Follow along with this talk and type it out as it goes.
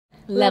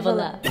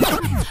Level up.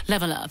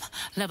 Level up.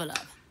 Level up.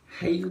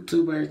 Hey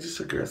YouTubers, it's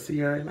your girl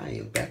Sierra and I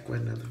am back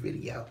with another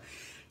video.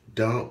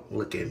 Don't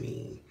look at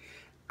me.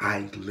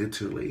 I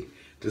literally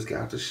just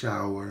got out the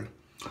shower,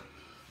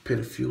 put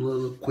a few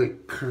little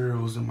quick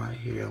curls in my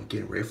hair. I'm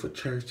getting ready for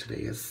church.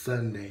 Today is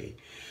Sunday.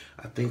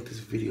 I think this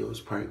video is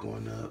probably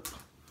going up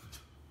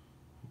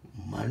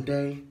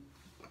Monday.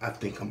 I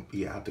think I'm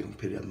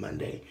putting it up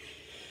Monday.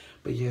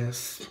 But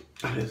yes,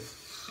 I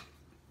just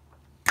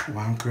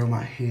want to curl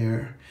my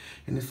hair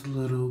and it's a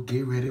little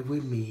get ready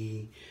with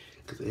me,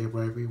 because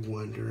everybody be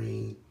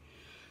wondering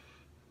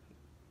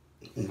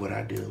what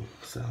I do.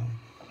 So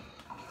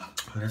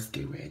let's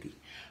get ready.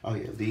 Oh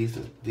yeah, these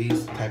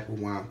type of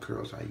wand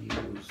curls I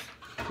use.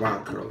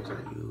 Wand curls I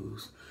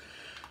use.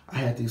 I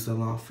had these so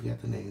long, I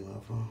forgot the name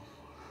of them.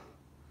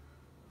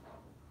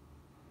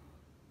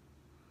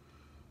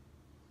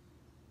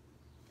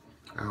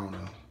 I don't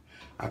know.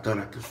 I thought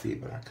I could see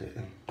it, but I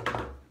couldn't.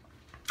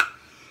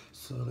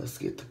 So let's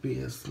get to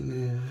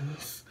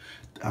business.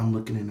 I'm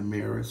looking in the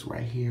mirrors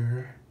right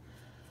here.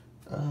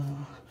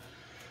 I'm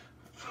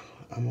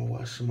gonna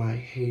wash my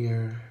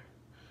hair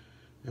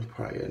in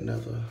probably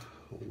another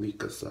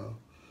week or so,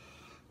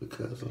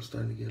 because I'm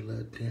starting to get a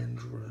little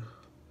dandruff.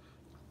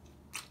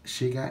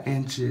 She got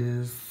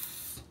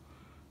inches.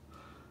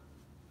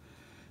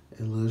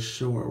 A little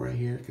short right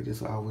here, because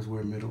it's always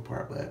wear middle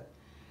part, but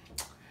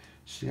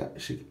she got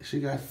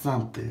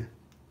something.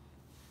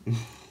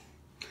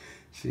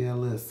 She got a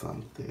little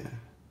something.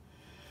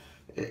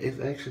 It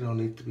actually don't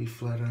need to be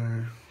flat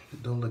iron.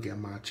 Don't look at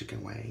my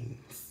chicken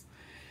wings.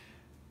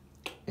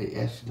 It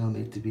actually don't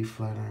need to be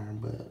flat iron,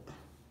 but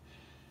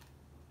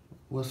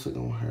what's it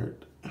gonna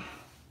hurt? I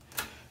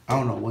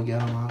don't know what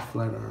got on my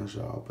flat irons,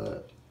 y'all,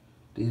 but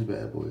these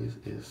bad boys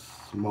is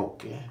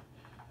smoking.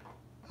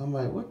 I'm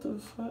like, what the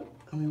fuck?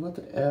 I mean, what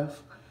the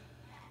F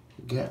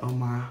got on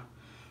my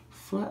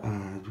flat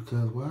irons?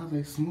 Because why are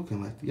they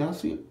smoking like that? Do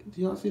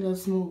y'all see that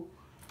smoke?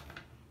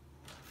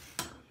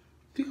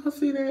 Do y'all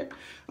see that?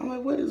 I'm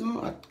like, what is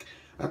on?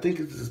 I think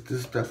it's just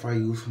this stuff I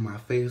use for my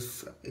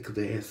face because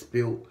it had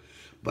spilled.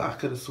 But I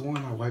could have sworn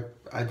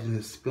I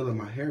didn't spill in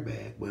my hair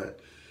bag.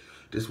 But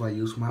this is what I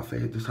use for my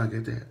face. This how I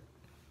get that.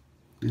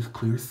 This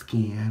clear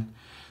skin.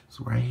 It's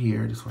right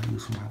here. This is what I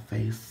use for my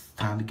face.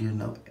 Time to get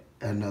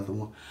another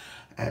one.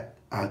 I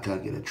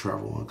gotta get a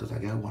travel one because I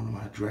got one on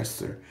my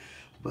dresser.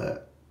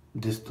 But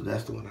that's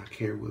the one I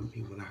carry with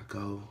me when I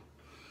go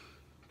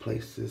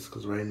places,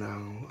 because right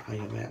now I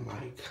am at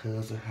my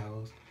cousin's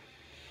house.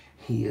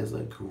 He is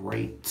a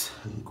great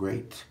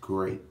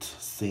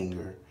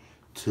singer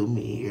to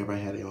me.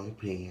 Everybody had their own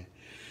opinion.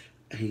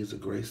 He's a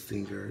great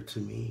singer to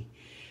me,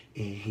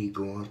 and he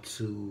going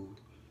to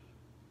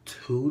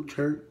two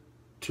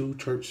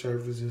church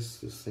services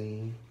to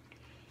sing.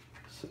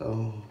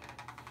 So,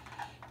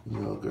 you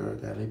know, girl,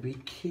 gotta be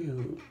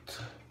cute.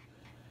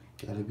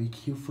 Gotta be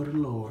cute for the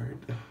Lord.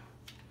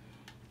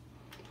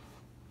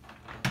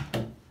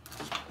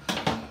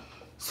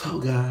 So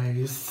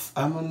guys,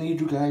 I'm gonna need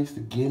you guys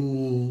to give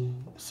me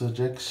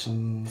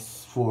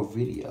suggestions for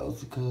videos,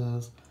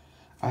 because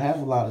I have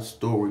a lot of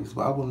stories,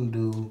 but I want to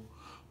do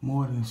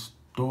more than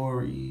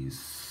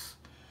stories.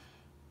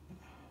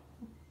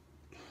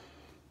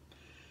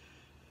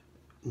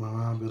 My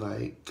mom be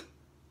like,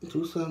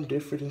 do something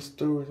different than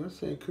stories. I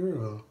said,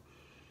 girl,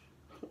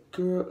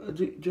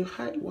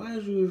 why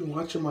is you even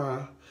watching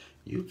my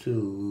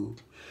YouTube?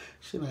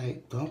 She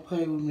like, don't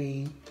play with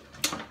me.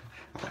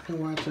 I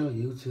can watch on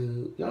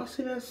YouTube. Y'all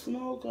see that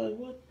smoke? Like,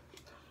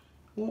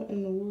 what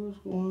in the world's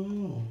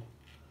going on?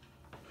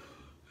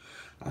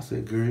 I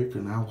said, girl, you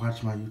cannot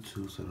watch my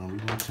YouTube, so don't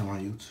be watching my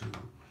YouTube.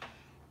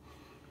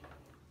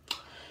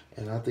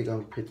 And I think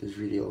I'm gonna put this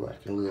video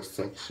like in little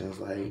sections,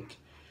 like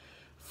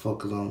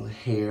focus on the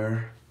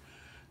hair.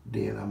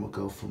 Then I'm gonna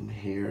go from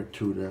hair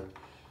to the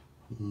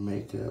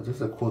makeup.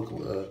 Just a quick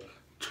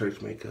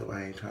church makeup.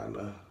 I ain't trying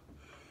to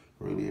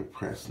really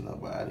impress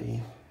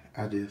nobody.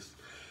 I just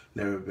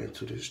never been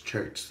to this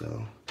church,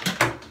 so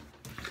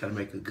gotta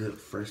make a good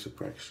first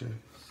impression.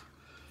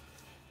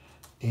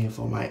 And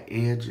for my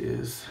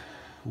edges,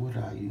 what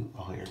do I use?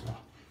 Oh, here we go.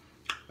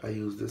 I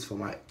use this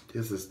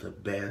this is the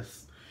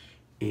best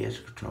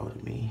edge control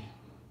to me.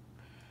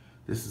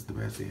 This is the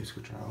best edge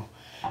control.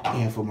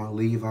 And for my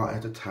leave out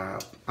at the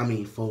top,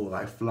 for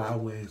like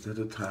flyaways at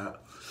the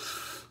top,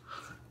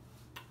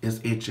 it's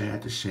itchy. I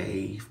had to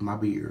shave my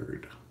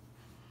beard.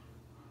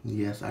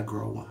 Yes, I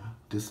grow one,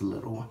 just a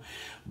little one.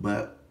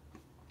 But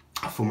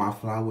for my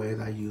flyaways,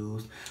 I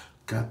use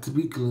Got To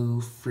Be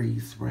Glue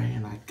freeze spray,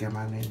 and I got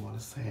my name on the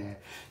side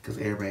because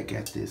everybody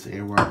got this.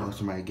 Everywhere I go,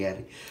 somebody got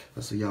it.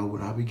 So y'all,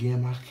 when I be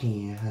getting my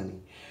can,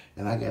 honey,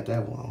 and I got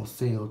that one on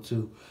sale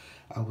too.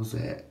 I was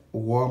at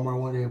Walmart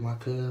one day with my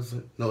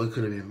cousin. No, it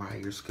could have been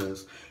Myers,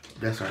 because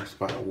that's our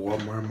spot.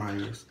 Walmart,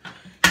 Myers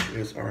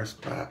is our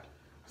spot.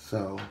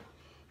 So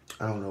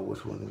I don't know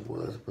which one it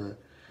was, but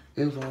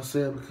it was on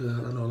sale because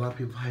I know a lot of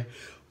people like,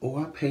 oh,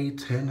 I paid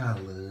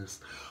 $10.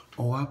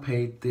 Oh, I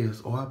paid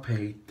this. Oh, I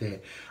paid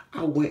that.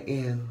 I went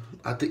in,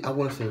 I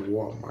want to say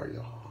Walmart,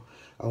 y'all.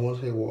 I want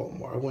to say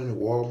Walmart. I went to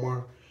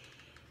Walmart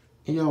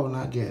And y'all would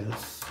not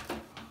guess.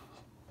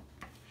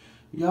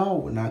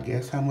 Y'all would not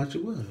guess how much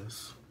it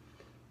was.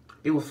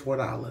 It was $4.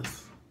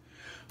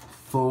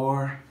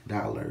 $4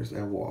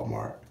 at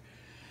Walmart.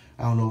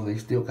 I don't know if they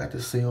still got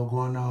the sale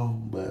going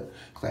on, but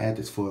cause I had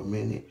this for a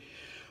minute.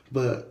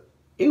 But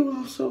it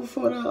was so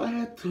 $4. I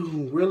had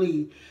to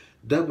really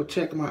double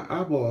check my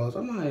eyeballs.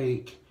 I'm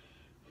like,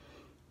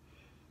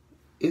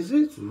 is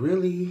it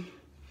really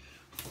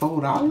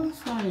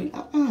 $4? Like,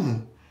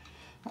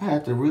 I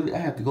had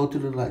to go to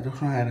the, like, they're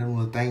trying to have them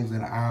little things in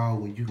the aisle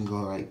when you can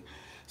go, like,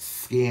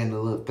 scan the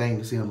little thing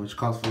to see how much it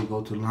costs before you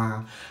go to the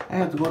line. I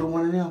had to go to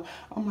one of them.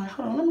 I'm like,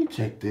 hold on, let me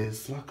check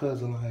this. My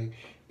cousin like,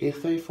 it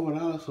say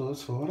 $4, so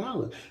it's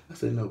 $4. I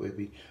said, no,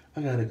 baby,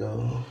 I gotta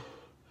go.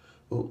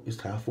 Oh, it's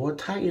time for a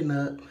tighten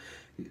up.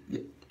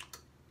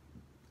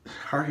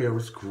 Her hair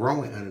was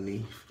growing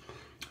underneath.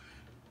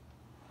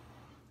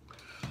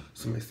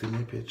 Somebody send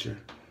me a picture.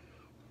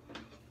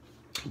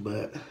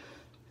 But,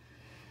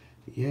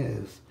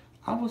 yes.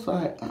 I was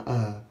like,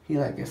 He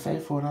like, it say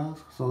 $4,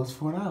 so it's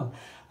 $4.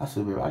 I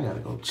said, baby, I gotta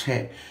go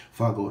check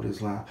before I go to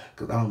this line.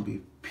 Because I'm gonna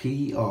be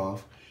peed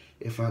off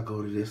if I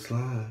go to this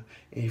line.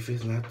 And if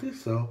it's not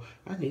this, so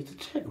I need to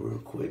check real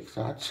quick.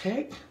 So I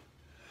checked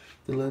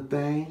the little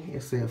thing.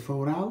 It said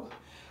 $4.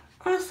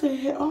 I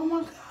said, oh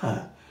my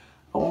God.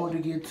 I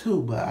wanted to get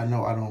two, but I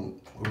know I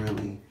don't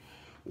really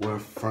wear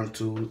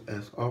frontals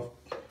as often.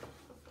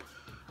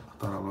 I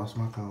thought I lost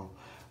my comb.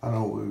 I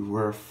don't really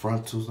wear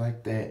frontals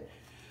like that.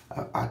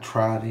 I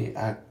tried it.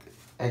 I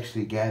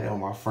actually got it on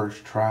my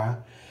first try.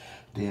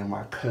 Then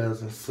my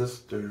cousin's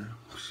sister,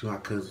 she's my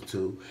cousin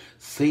too,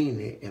 seen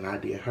it and I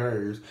did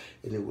hers,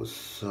 and it was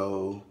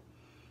so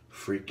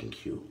freaking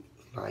cute.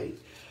 Like,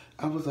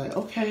 I was like,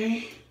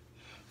 okay,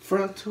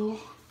 frontal.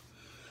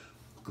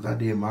 Cause I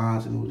did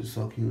mine and it was just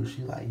so cute.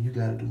 She like, you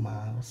gotta do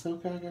mine. I said,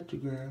 okay, I got you,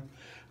 girl.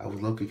 I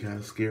was low-key kind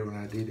of scared when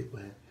I did it,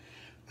 but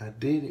I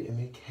did it and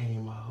it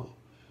came out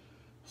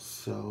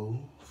so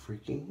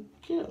freaking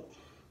cute.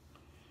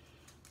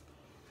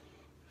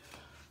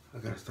 I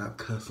gotta stop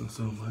cussing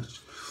so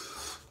much.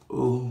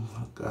 Oh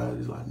my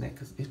God, my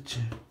neck is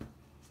itching.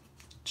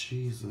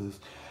 Jesus.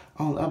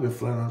 I've been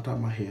flying on top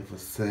of my head for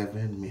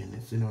 7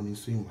 minutes. It don't even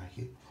seem like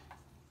it.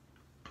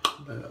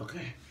 But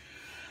okay.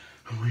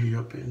 I'm gonna hurry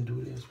up and do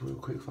this real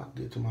quick if I can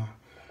get to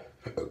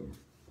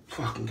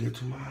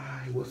my,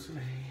 what's the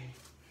name?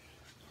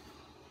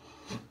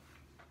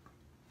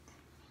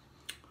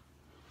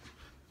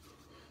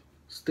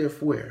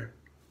 Steph Ware.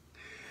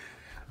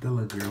 The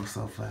little girl's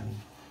so funny.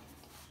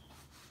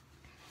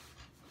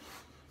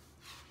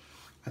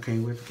 I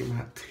can't wait to get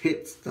my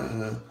tits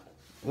done.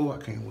 Oh, I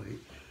can't wait.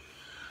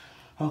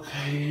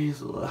 Okay, it's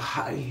a little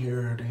hot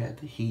here. They had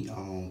the heat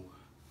on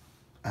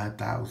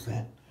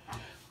 1,000.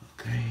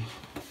 Okay.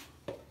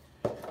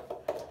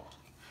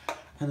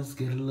 I just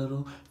get a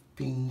little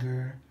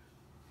finger.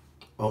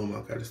 Oh my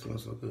God, it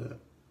smells so good.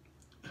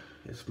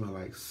 It smells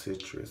like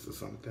citrus or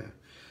something.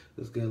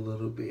 Just get a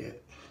little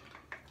bit.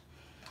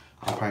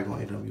 I'm probably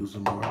gonna end up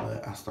using more,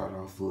 but I start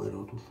off a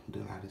little,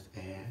 then I just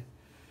add.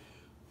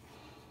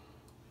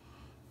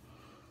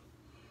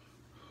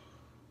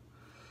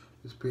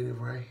 Just put it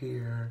right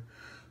here.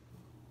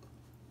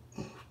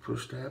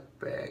 Push that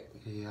back.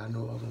 Yeah, I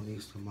know I don't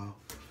need some more.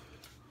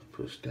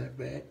 Push that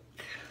back.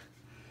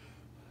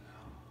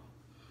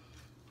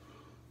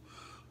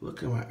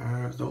 Look at my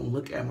arms. Don't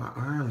look at my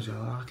arms,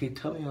 y'all. I keep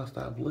telling y'all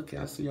stop looking.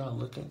 I see y'all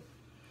looking.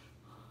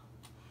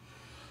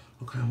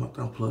 Okay, I'm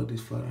gonna unplug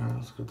these flat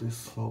irons because this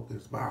smoke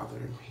is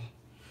bothering me.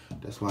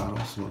 That's why I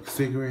don't smoke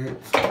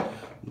cigarettes,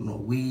 no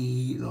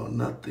weed, no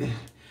nothing.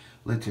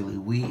 Literally,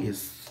 weed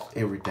is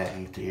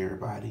everything to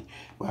everybody.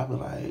 But I be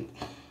like,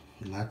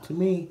 not to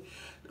me.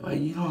 Like,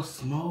 you don't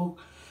smoke,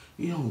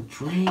 you don't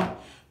drink,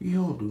 you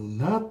don't do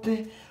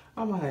nothing.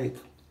 I'm like,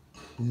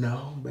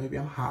 no, baby,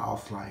 I'm high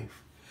off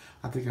life.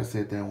 I think I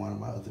said that in one of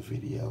my other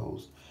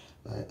videos.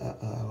 Like, I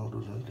don't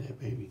do none of that,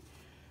 baby.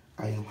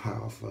 I am high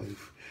off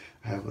life.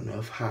 I have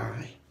enough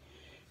high.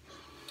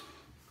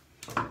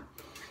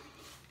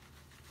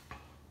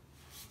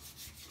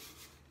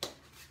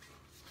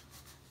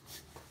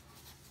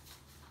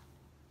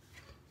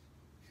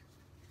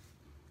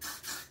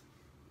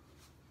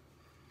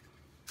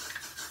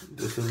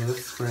 Just a little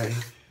spray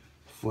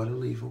for the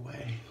leave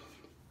away.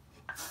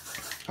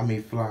 I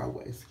mean, fly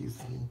away, excuse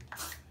me.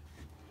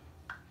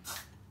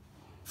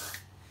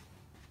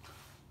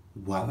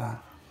 Voila.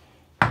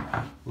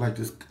 Like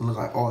this, look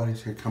like all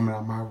this hair coming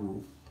out my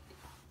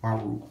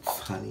roots,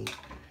 honey.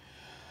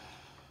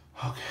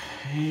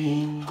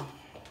 Okay.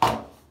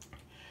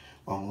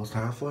 Almost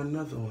time for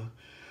another one.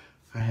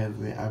 I've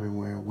been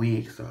wearing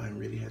wigs, so I didn't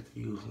really have to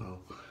use no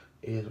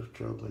edge or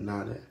stroke, but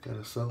now that I got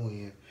a sew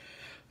in,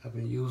 I've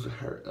been using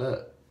her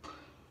up.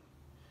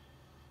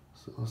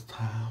 So it's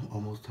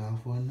almost time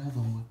for another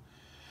one.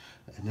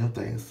 And them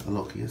things are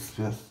low-key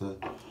expensive.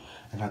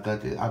 And I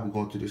got this, I've been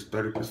going to this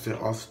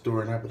 30% off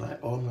store, and I've been like,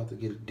 oh, I'm about to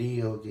get a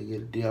deal, get a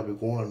deal. I've been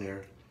going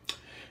there.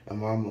 And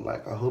Mama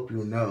like, I hope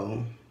you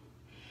know,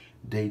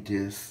 they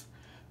just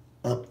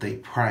upped their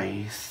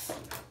price.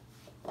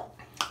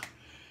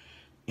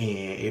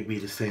 And it be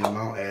the same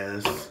amount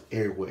as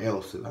everywhere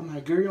else. And I'm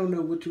like, girl, you don't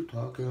know what you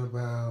talking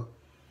about.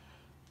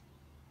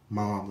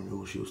 My mama knew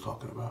what she was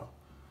talking about.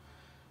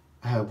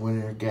 I had went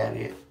there and got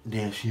it.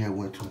 Then she had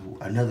went to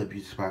another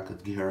beauty spot to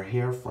get her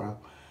hair from.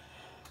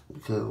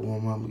 Because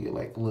when mama get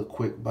like a little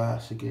quick buy,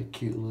 she get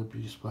cute little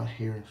beauty spot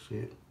hair and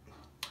shit.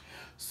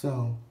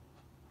 So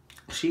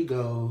she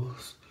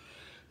goes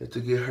to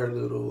get her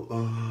little,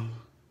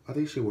 I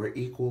think she wear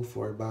equal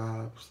for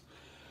bobs.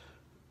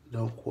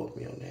 Don't quote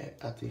me on that.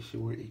 I think she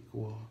wear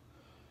equal.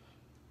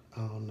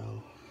 I don't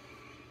know.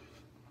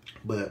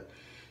 But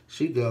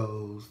she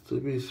goes to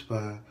the beauty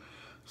spot.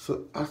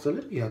 So I said,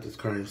 let me out this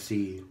car and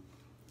see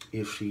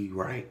if she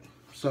right.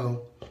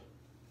 So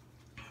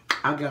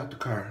I got out the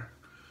car.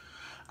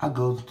 I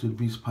go to the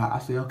beauty spot. I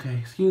say, okay,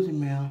 excuse me,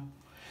 ma'am.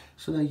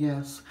 She said,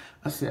 yes.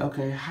 I said,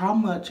 okay, how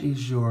much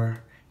is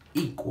your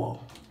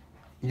equal?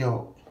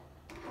 Yo,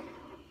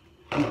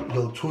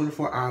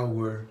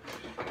 24-hour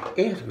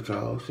answer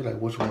control. She's like,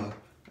 which one?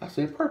 I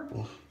said,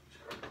 purple.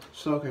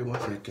 So, okay, 1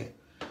 second.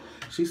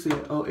 She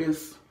said, oh,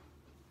 it's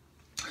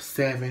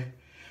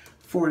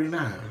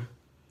 $7.49.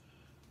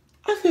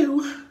 I said,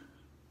 what?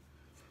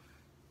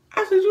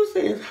 I said, you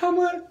said it's how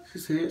much? She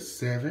said,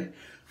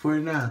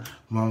 $7.49.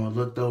 Mama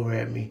looked over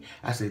at me.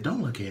 I said,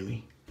 don't look at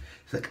me.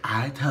 She's like,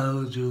 I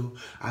told you.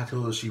 I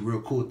told her she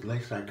real cool.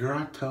 She's like, girl,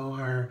 I told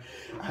her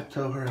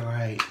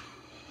like,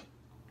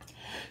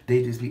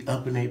 they just be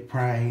upping their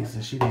price,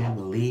 and she didn't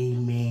believe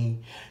me.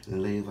 And the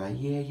lady's like,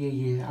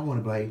 yeah. I want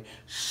to be like,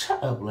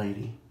 shut up,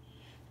 lady.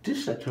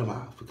 Just shut your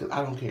mouth, because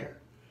I don't care.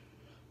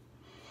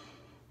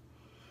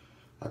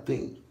 I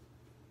think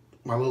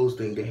my Lowe's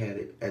thing, they had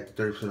it at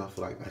the 30% off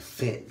for like a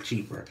cent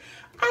cheaper.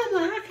 I'm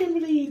like, I can't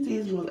believe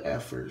these little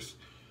effers.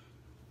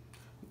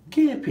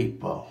 Get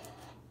people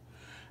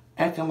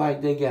acting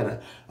like they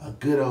got a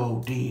good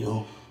old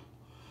deal,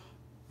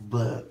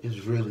 but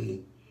it's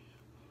really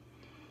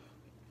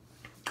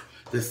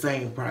the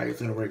same price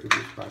in a regular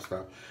spot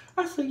stuff.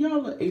 I said,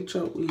 y'all the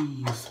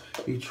HOEs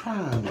be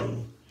trying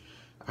me.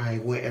 I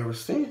ain't went ever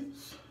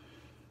since.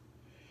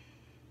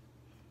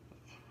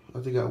 I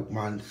think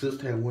my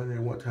sister had went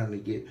there one time to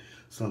get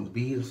some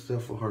beads and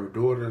stuff for her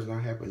daughters, and I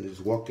happened to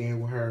just walk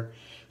in with her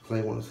because I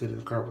didn't want to sit in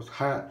the car. It was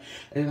hot.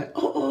 And they're like,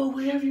 oh,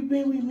 where have you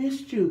been? We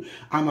missed you.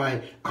 I'm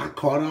like, I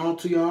caught on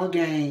to y'all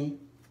game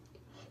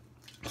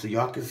so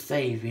y'all can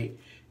save it.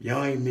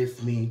 Y'all ain't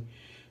miss me.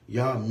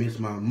 Y'all miss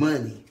my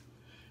money,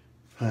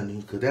 honey,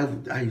 because that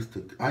I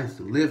used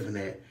to live in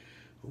that.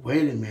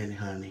 Wait a minute,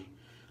 honey.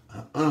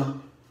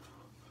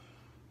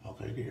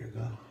 Okay, there you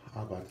go.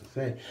 I was about to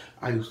say,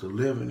 I used to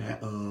live in that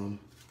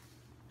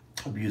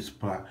beauty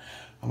spot.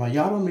 I'm like,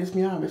 y'all don't miss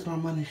me, y'all miss my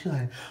money. She's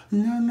like,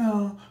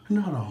 no.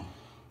 No.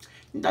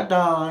 We don't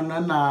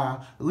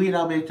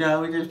bitch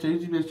y'all. We just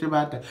bitch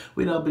about that.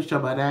 We don't bitch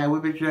about that. We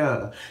bitch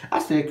y'all. I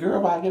said,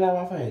 girl, bye, get out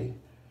of my face.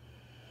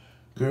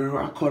 Girl,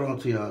 I caught on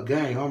to y'all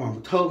gang. My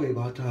mama told me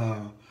about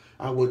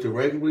I went to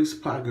regular beauty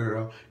spot,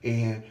 girl,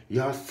 and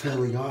y'all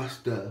selling y'all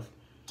stuff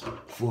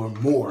for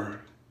more.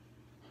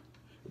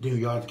 Then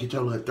y'all get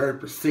your little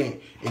 30%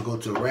 and go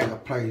to a regular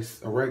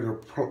place, a regular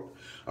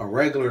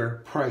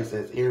price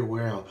as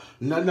everywhere else.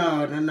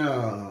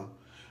 No.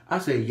 I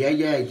said,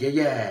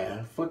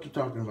 yeah. Fuck you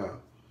talking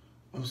about?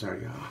 I'm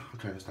sorry, y'all. I'm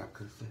trying to stop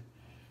cussing.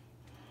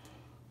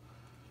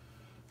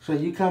 So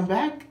you come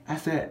back? I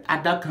said,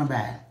 I don't come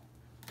back.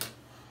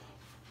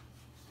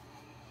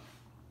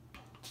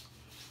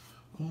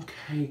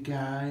 Okay,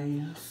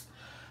 guys.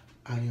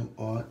 I am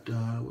all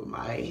done with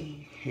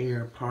my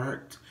hair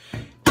part.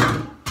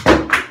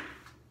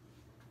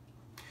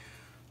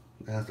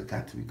 That's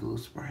got to be glue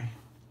spray.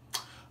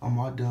 I'm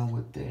all done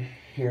with the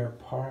hair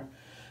part.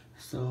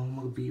 So I'm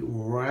going to be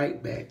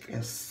right back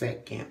in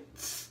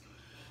seconds.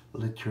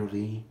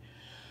 Literally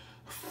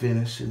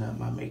finishing up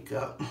my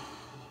makeup.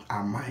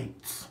 I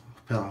might,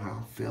 depending on how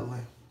I'm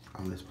feeling.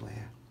 I'm just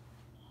playing.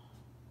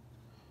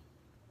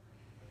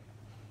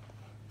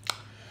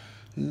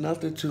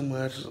 Nothing too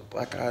much.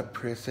 Like I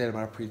said in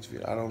my previous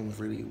video, I don't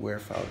really wear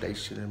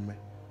foundation in my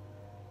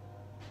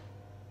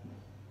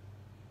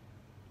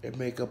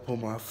makeup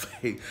on my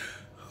face.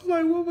 I'm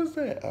like, what was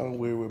that? I don't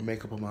wear with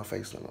makeup on my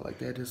face, nothing like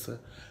that. Just a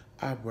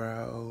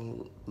eyebrow,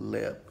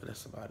 lip.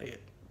 That's about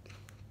it.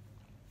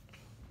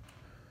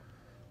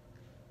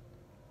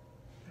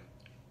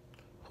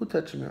 Who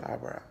touching their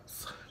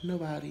eyebrows?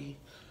 Nobody.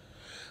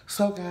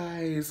 So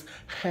guys,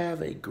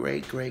 have a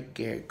great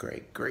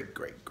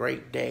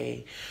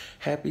day.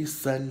 Happy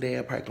Sunday.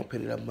 I'm probably gonna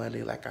put it up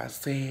Monday like I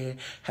said.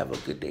 Have a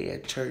good day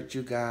at church,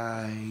 you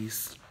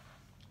guys.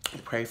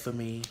 Pray for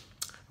me.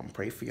 I'm gonna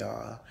pray for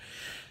y'all.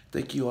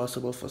 Thank you all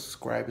so much for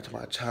subscribing to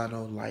my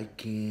channel,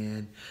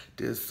 liking,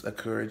 just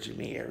encouraging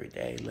me every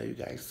day. Love you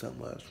guys so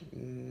much.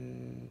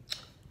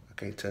 I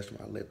can't touch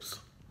my lips.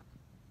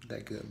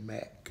 That good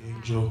Mac.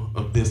 Angel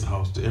of this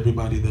house, to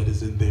everybody that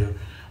is in their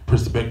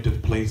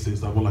prospective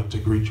places, I would like to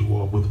greet you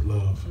all with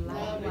love.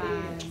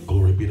 Likewise.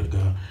 Glory be to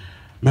God.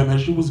 Ma'am,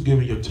 as you was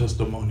giving your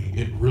testimony,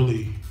 it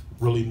really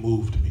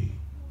moved me.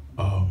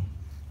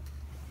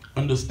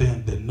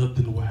 Understand that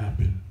nothing will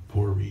happen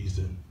for a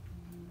reason.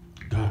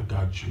 God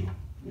got you.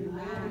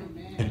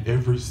 In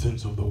every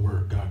sense of the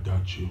word, God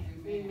got you.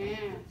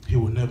 He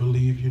will never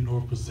leave you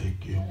nor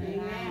forsake you.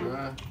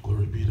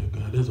 Glory be to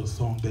God. There's a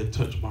song that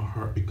touched my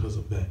heart because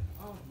of that.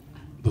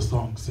 The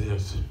song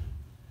says,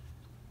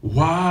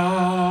 why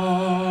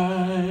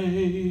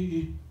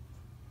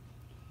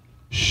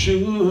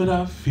should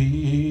I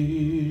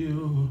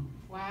feel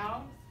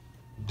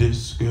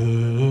discouraged?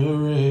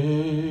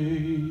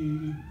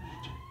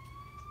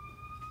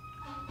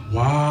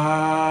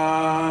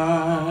 Why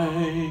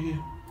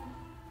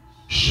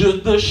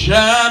should the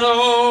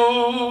shadows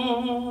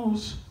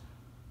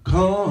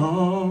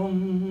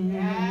come?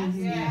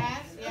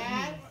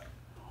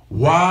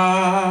 Why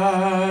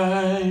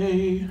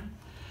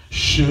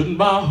should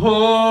my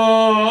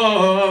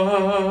heart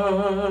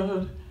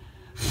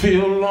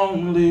feel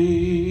lonely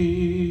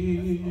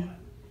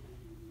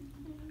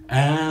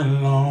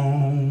and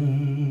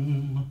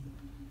long?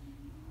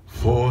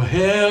 For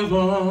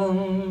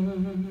heaven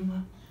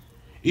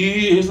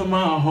is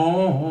my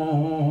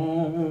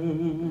home.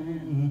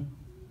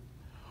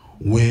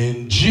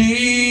 When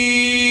Jesus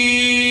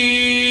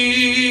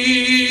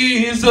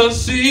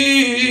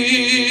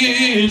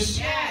is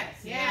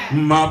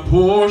my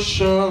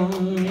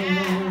portion,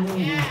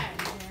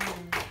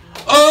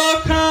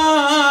 a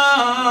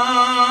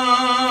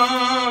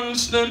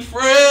constant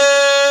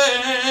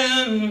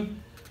friend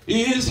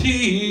is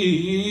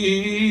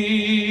He.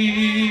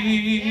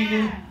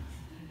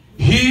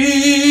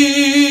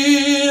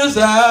 His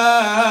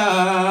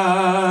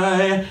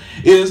eye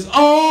is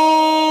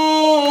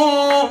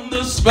on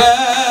the sparrow,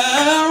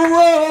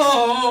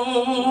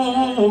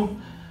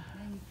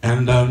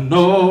 and I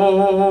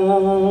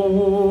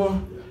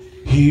know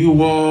He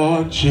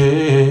watches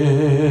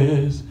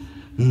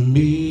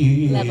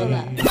me. Level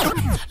up.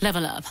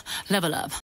 Level up. Level up.